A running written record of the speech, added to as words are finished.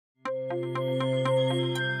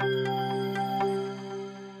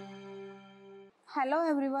Hello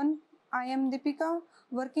everyone, I am Deepika,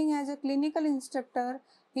 working as a clinical instructor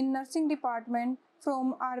in nursing department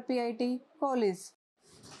from RPIIT College.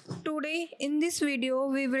 Today in this video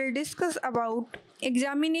we will discuss about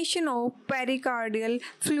examination of pericardial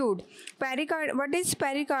fluid. What is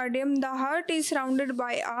pericardium? The heart is surrounded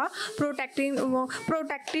by a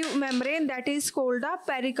protective membrane that is called the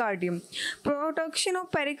pericardium. Production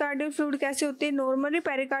of pericardial fluid कैसे होती है? Normally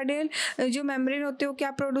pericardial जो membrane होते हैं वो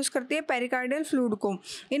क्या produce करती है? Pericardial fluid को.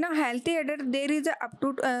 In a healthy adult there is up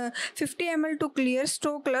to 50 ml to clear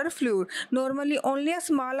stool fluid. Normally only a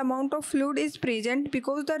small amount of fluid is present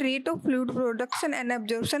because the rate of fluid production and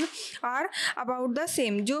absorption are about the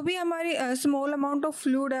same. जो भी हमारी small amount of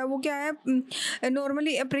fluid है वो क्या है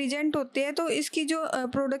normally present होते हैं, तो इसकी जो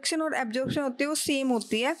प्रोडक्शन और एब्जॉर्प्शन होती है वो सेम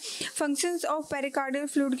होती है. फंक्शंस ऑफ पेरिकार्डियल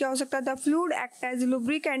फ्लूइड क्या हो सकता है? The fluid act as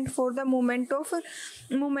lubricant for the movement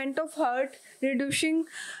of heart, reducing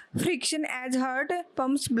friction as heart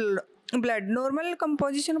pumps blood. Normal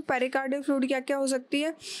composition of pericardial fluid क्या क्या हो सकती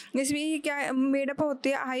है? इसमें क्या मेडअप होती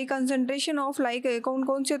है? हाई कंसंट्रेशन ऑफ लाइक कौन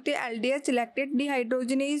कौन सी होती है? एलडीएच, लैक्टेट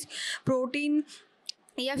डिहाइड्रोजनेज, प्रोटीन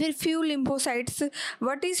या फिर few lymphocytes.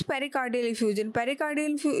 What is pericardial effusion?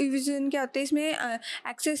 Pericardial effusion क्या होता है? इसमें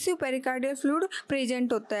एक्सेसिव पेरिकार्डियल फ्लूइड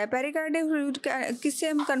प्रेजेंट होता है. पेरिकार्डियल फ्लूइड किससे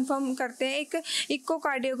हम कंफर्म करते हैं? एक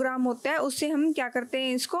इकोकार्डियोग्राम होता है, उससे हम क्या करते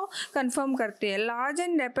हैं? इसको कंफर्म करते हैं. Large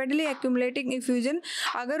and rapidly accumulating effusion.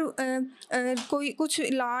 अगर कोई कुछ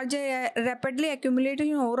लार्ज या रैपिडली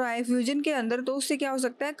एक्यूमुलेटिंग हो रहा है इफ्यूजन के अंदर, तो उससे क्या हो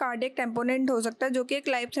सकता है? कार्डियक टेम्पोनेंट हो सकता है, जो कि एक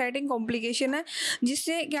लाइफ थ्रेटनिंग कॉम्प्लिकेशन है,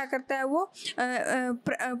 जिससे क्या करता है वो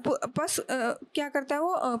क्या करता है?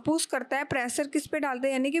 वो पुश करता है. प्रेशर किस पे डालते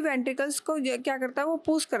हैं? यानी कि वेंट्रिकल्स को क्या करता है? वो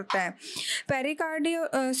पुश करता है.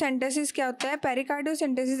 पेरिकार्डियोसेंटेसिस क्या होता है?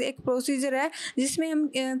 पेरिकार्डियोसेंटेसिस एक प्रोसीजर है जिसमें हम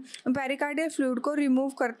पेरिकार्डियल फ्लूइड को रिमूव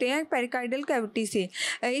करते हैं पेरिकार्डियल कैविटी से.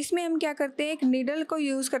 इसमें हम क्या करते हैं? एक नीडल को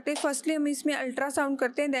यूज़ करते हैं. फर्स्टली हम इसमें अल्ट्रासाउंड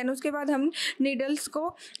करते हैं, देन उसके बाद हम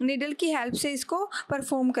नीडल की हेल्प से इसको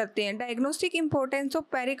परफॉर्म करते हैं. डायग्नोस्टिक इंपॉर्टेंस ऑफ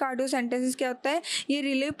पेरिकार्डियोसेंटेसिस क्या होता है? ये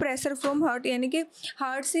रिलीव प्रेशर फ्रॉम हार्ट, यानी कि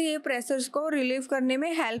हार्ट से ये प्रेशर्स को रिलीव करने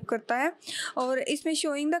में हेल्प करता है. और इसमें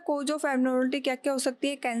showing the cause of abnormality क्या क्या हो सकती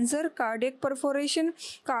है? Cancer, cardiac perforation,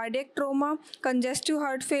 cardiac trauma, congestive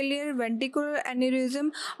heart failure, ventricular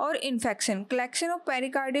aneurysm और infection. Collection of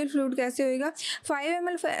pericardial fluid कैसे होएगा? 5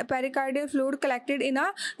 ml pericardial fluid collected in आ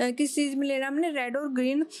किस चीज़ में लेना हमने? रेड और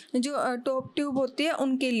ग्रीन जो टॉप ट्यूब होती है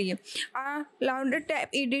उनके लिए. लाउंडेड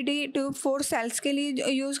टैप ईडीडी ट्यूब 4 सेल्स के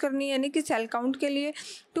लिए यूज़ करनी है, यानी कि सेल काउंट के लिए.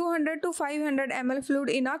 200 to 500 ml fluid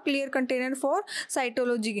in uh clear container for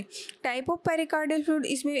cytology. Type of pericardial fluid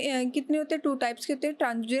इसमें कितने होते हैं? 2 टाइप्स के होते हैं,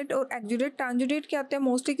 ट्रांजुडेट और एक्जुडेट. ट्रांजुडेट क्या होता है?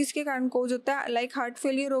 मोस्टली किसके कारण कोज होता है? लाइक हार्ट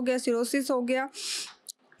फेलियर हो गया, सिरोसिस हो गया,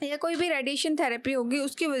 या कोई भी रेडिएशन थेरेपी होगी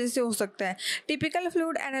उसकी वजह से हो सकता है. टिपिकल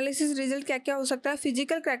फ्लूइड एनालिसिस रिजल्ट क्या क्या हो सकता है?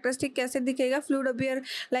 फिजिकल कैरेक्टरिस्टिक कैसे दिखेगा? फ्लूइड अपियर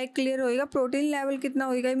लाइक क्लियर होएगा. प्रोटीन लेवल कितना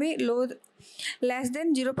होएगा? इसमें लो लेस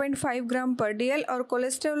देन 0.5 ग्राम पर डीएल, और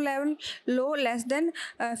cholesterol level low less than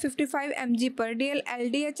 55 mg पर DL.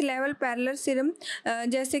 LDH level parallel serum,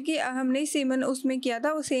 जैसे कि हमने सीमन उसमें किया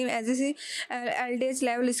था वो same as a LDH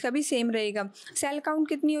level इसका भी सेम रहेगा. सेल काउंट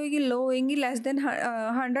कितनी होगी? लो होगी, less than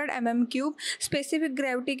 100 mm3. Specific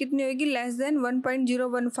gravity कितनी होगी? Less than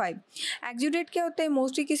 1.015. एक्जुडेट क्या होता है?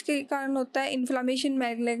 मोस्टली किसके कारण होता है? इन्फ्लामेशन,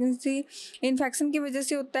 मैलिग्नेंसी, इन्फेक्शन की वजह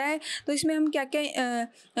से होता है. तो इसमें हम क्या क्या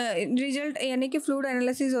रिजल्ट यानी कि फ्लूइड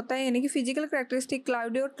एनालिसिस होता है, यानी कि फिजिकल कैरेक्टरिस्टिक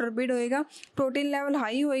क्लाउडी और टर्बिड होएगा. प्रोटीन लेवल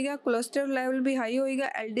हाई होएगा, कोलेस्ट्रॉल लेवल भी हाई होएगा,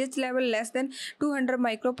 LDH level less than 200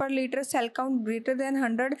 micro पर litre, cell count greater than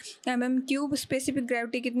 100 mm3. Specific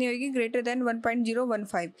gravity कितनी होगी? Greater than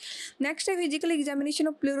 1.015. नेक्स्ट है physical examination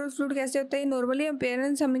of pleural fluid कैसे होता है? नॉर्मली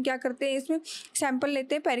पेरेंट्स हम क्या करते हैं? इसमें सैंपल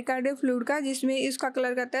लेते हैं पेरिकार्डियल फ्लूइड का, जिसमें इसका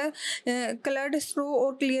कलर कहता है कलर्ड स्ट्रो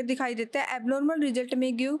और क्लियर दिखाई देता है. एबनॉर्मल रिजल्ट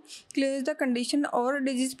में गिव क्लियर द कंडीशन और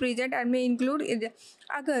डिजीज प्रेजेंट एंड में इंक्लूड.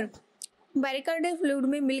 अगर पेरिकार्डियल फ्लूइड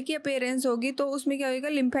में मिल्की अपीयरेंस होगी तो उसमें क्या होगा?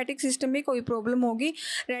 लिम्फेटिक सिस्टम में कोई प्रॉब्लम होगी.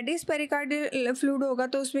 रेडिश पेरिकार्डियल फ्लूइड होगा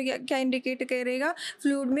तो उसमें क्या इंडिकेट करेगा?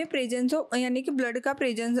 फ्लूइड में प्रेजेंस हो, यानी कि ब्लड का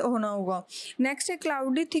प्रेजेंस होना होगा. नेक्स्ट है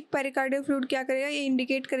क्लाउडी थिक पेरिकार्डियल फ्लूइड क्या करेगा? ये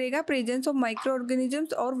इंडिकेट करेगा प्रेजेंस ऑफ माइक्रो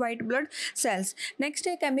ऑर्गेनिजम्स और वाइट ब्लड सेल्स. नेक्स्ट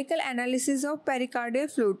है chemical analysis of pericardial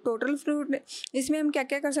fluid. Total fluid इसमें हम क्या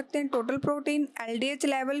क्या कर सकते हैं? Total protein, LDH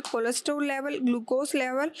level, cholesterol level, glucose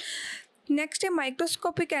level, next है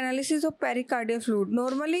microscopic analysis of pericardial fluid.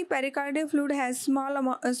 Normally pericardial fluid has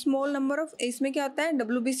small number of, इसमें क्या होता है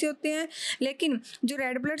WBC होते हैं, लेकिन जो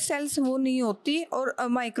रेड ब्लड सेल्स वो नहीं होती और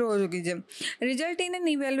micro organism. Result in an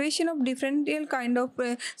evaluation of differential kind of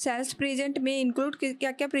cells present में इंक्लूड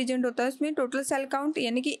क्या क्या प्रेजेंट होता है उसमें, टोटल सेल काउंट,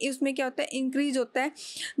 यानी कि इसमें क्या होता है इंक्रीज होता है।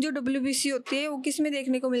 जो WBC होती है वो किस में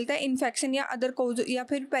देखने को मिलता है, इन्फेक्शन या अदर कोज या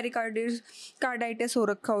फिर पेरिकार्डाइटिस हो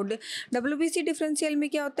रखा हो। WBC डिफरेंशियल में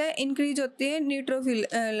क्या होता है इंक्रीज होती है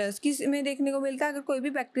न्यूट्रोफिल्स, किस में देखने को मिलता है अगर कोई भी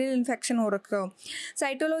बैक्टीरियल इन्फेक्शन हो रखा हो।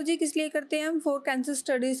 साइटोलॉजी किस लिए करते हैं हम, फॉर कैंसर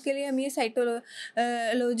स्टडीज़ के लिए हम ये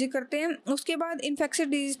साइटोलॉजी करते हैं। उसके बाद इन्फेक्शन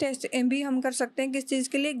डिजीज टेस्ट भी हम कर सकते हैं, किस चीज़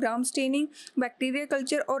के लिए, ग्राम स्टेनिंग, बैक्टीरिया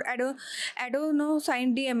कल्चर और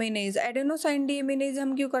एडेनोसाइन डीएमिनेज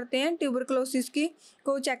हम क्यों करते हैं, ट्यूबरकुलोसिस की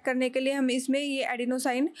को चेक करने के लिए हम इसमें ये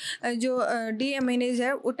एडेनोसाइन जो डीएमिनेज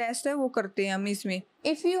है वो टेस्ट है वो करते हैं हम इसमें।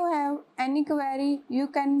 If you have any query, you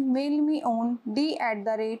can mail me on d@rpiit.com.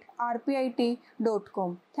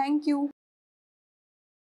 Thank you.